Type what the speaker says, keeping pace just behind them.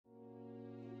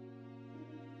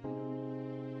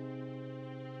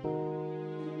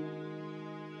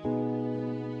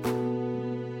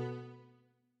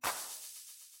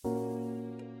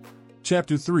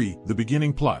Chapter 3, The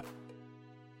Beginning Plot.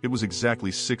 It was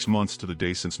exactly 6 months to the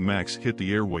day since Max hit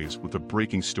the airwaves with the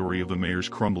breaking story of the mayor's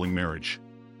crumbling marriage.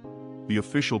 The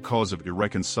official cause of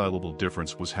irreconcilable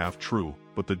difference was half true,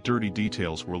 but the dirty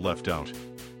details were left out.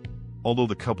 Although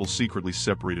the couple secretly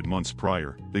separated months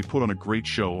prior, they put on a great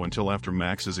show until after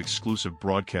Max's exclusive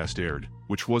broadcast aired,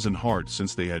 which wasn't hard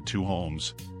since they had 2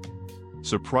 homes.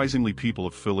 Surprisingly, people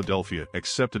of Philadelphia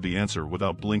accepted the answer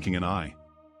without blinking an eye.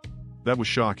 That was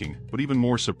shocking, but even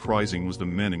more surprising was the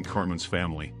men in Carmen's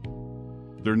family.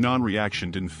 Their non-reaction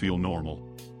didn't feel normal.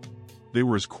 They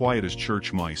were as quiet as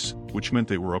church mice, which meant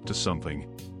they were up to something.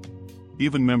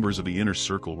 Even members of the inner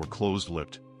circle were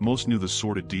closed-lipped. Most knew the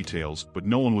sordid details, but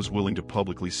no one was willing to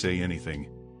publicly say anything.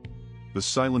 The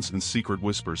silence and secret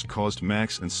whispers caused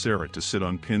Max and Sarah to sit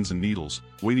on pins and needles,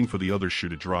 waiting for the other shoe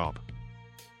to drop.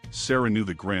 Sarah knew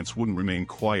the Grants wouldn't remain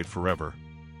quiet forever.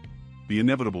 The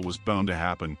inevitable was bound to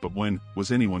happen, but when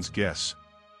was anyone's guess.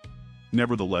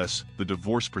 Nevertheless, the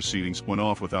divorce proceedings went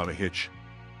off without a hitch.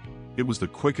 It was the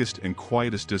quickest and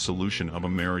quietest dissolution of a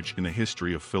marriage in the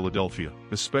history of Philadelphia,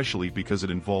 especially because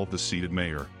it involved the seated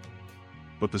mayor.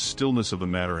 But the stillness of the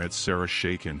matter had Sarah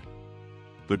shaken.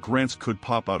 The Grants could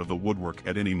pop out of the woodwork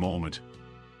at any moment.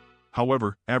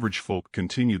 However, average folk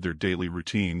continued their daily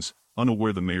routines,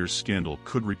 unaware the mayor's scandal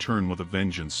could return with a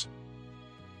vengeance.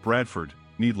 Bradford,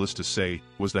 needless to say,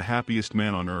 was the happiest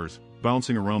man on earth,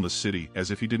 bouncing around the city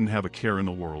as if he didn't have a care in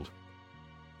the world.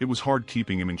 It was hard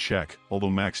keeping him in check,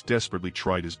 although Max desperately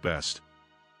tried his best.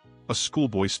 A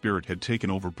schoolboy spirit had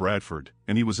taken over Bradford,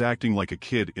 and he was acting like a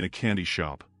kid in a candy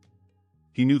shop.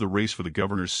 He knew the race for the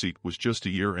governor's seat was just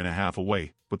 1.5 years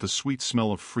away, but the sweet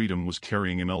smell of freedom was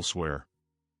carrying him elsewhere.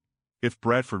 If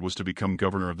Bradford was to become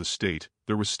governor of the state,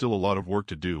 there was still a lot of work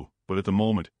to do, but at the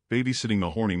moment, babysitting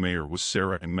the horny mayor was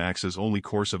Sarah and Max's only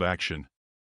course of action.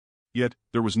 Yet,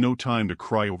 there was no time to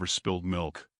cry over spilled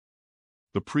milk.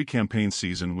 The pre-campaign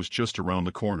season was just around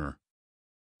the corner.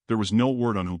 There was no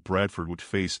word on who Bradford would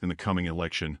face in the coming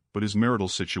election, but his marital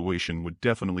situation would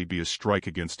definitely be a strike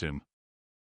against him.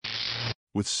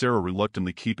 With Sarah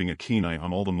reluctantly keeping a keen eye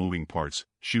on all the moving parts,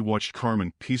 she watched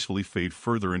Carmen peacefully fade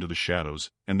further into the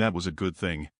shadows, and that was a good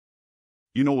thing.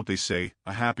 You know what they say,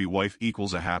 a happy wife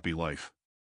equals a happy life.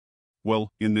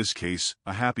 Well, in this case,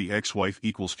 a happy ex-wife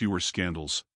equals fewer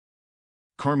scandals.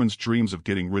 Carmen's dreams of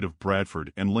getting rid of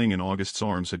Bradford and laying in August's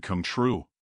arms had come true.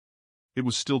 It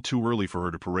was still too early for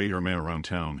her to parade her man around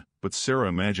town, but Sarah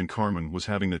imagined Carmen was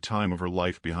having the time of her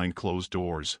life behind closed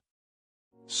doors.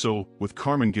 So, with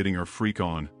Carmen getting her freak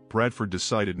on, Bradford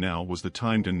decided now was the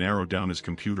time to narrow down his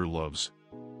computer loves.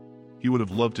 He would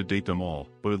have loved to date them all,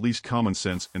 but at least common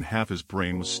sense and half his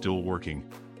brain was still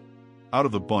working. Out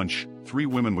of the bunch, 3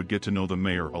 women would get to know the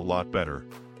mayor a lot better.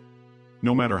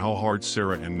 No matter how hard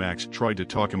Sarah and Max tried to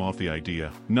talk him off the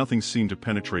idea, nothing seemed to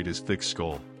penetrate his thick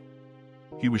skull.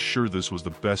 He was sure this was the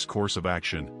best course of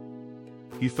action.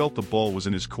 He felt the ball was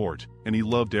in his court, and he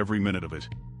loved every minute of it.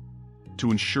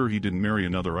 To ensure he didn't marry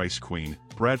another ice queen,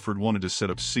 Bradford wanted to set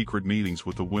up secret meetings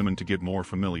with the women to get more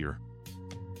familiar.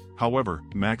 However,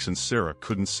 Max and Sarah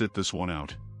couldn't sit this one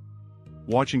out.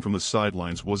 Watching from the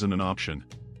sidelines wasn't an option.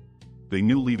 They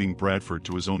knew leaving Bradford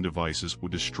to his own devices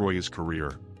would destroy his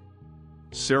career.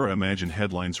 Sarah imagined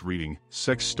headlines reading,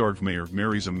 "Sex-starved mayor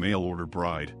marries a mail-order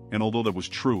bride," and although that was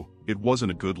true, it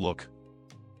wasn't a good look.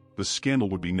 The scandal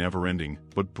would be never-ending,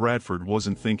 but Bradford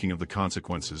wasn't thinking of the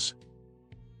consequences.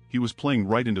 He was playing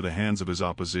right into the hands of his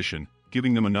opposition,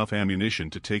 giving them enough ammunition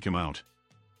to take him out.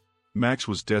 Max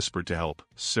was desperate to help,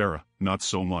 Sarah, not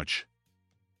so much.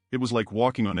 It was like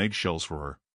walking on eggshells for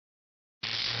her.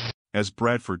 As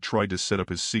Bradford tried to set up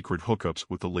his secret hookups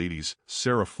with the ladies,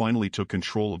 Sarah finally took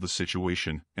control of the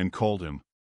situation and called him.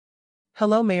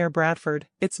 "Hello, Mayor Bradford,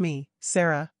 it's me,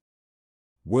 Sarah."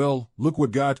 Well, look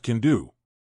what God can do.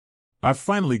 I've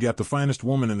finally got the finest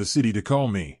woman in the city to call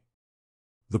me.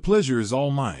 The pleasure is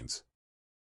all mine.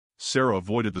 Sarah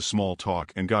avoided the small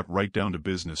talk and got right down to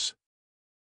business.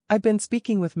 "I've been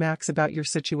speaking with Max about your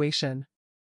situation.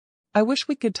 I wish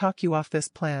we could talk you off this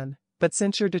plan, but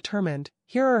since you're determined,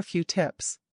 here are a few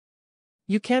tips.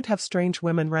 You can't have strange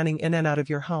women running in and out of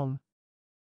your home.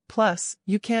 Plus,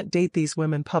 you can't date these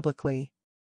women publicly.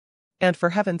 And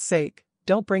for heaven's sake,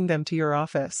 don't bring them to your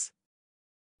office."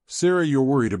 Sarah, you're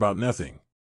worried about nothing.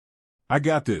 I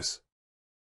got this.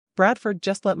 "Bradford,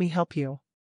 just let me help you.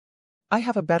 I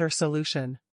have a better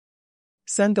solution.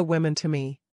 Send the women to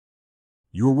me."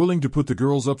 You're willing to put the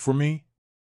girls up for me?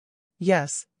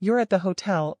 "Yes, you're at the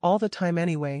hotel all the time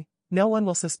anyway, no one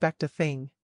will suspect a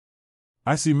thing."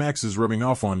 I see Max is rubbing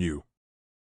off on you.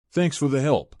 Thanks for the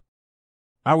help.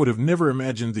 I would have never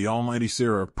imagined the almighty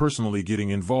Sarah personally getting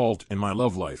involved in my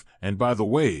love life, and by the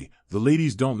way, the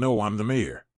ladies don't know I'm the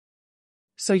mayor.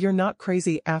 So you're not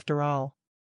crazy after all.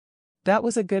 That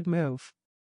was a good move.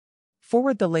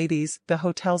 Forward the ladies the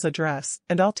hotel's address,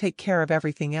 and I'll take care of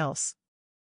everything else.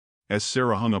 As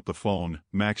Sarah hung up the phone,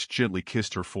 Max gently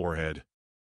kissed her forehead.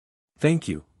 Thank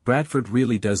you, Bradford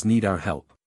really does need our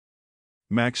help.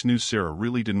 Max knew Sarah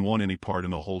really didn't want any part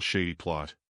in the whole shady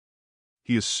plot.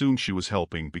 He assumed she was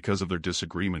helping because of their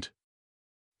disagreement.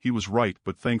 He was right,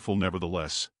 but thankful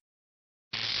nevertheless.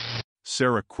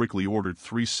 Sarah quickly ordered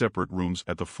 3 separate rooms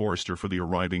at the Forrester for the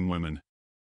arriving women.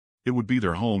 It would be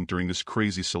their home during this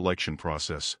crazy selection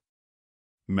process.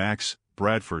 Max,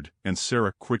 Bradford, and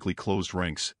Sarah quickly closed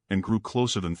ranks and grew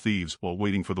closer than thieves while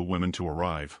waiting for the women to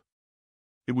arrive.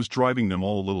 It was driving them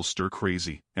all a little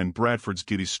stir-crazy, and Bradford's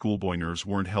giddy schoolboy nerves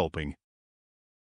weren't helping.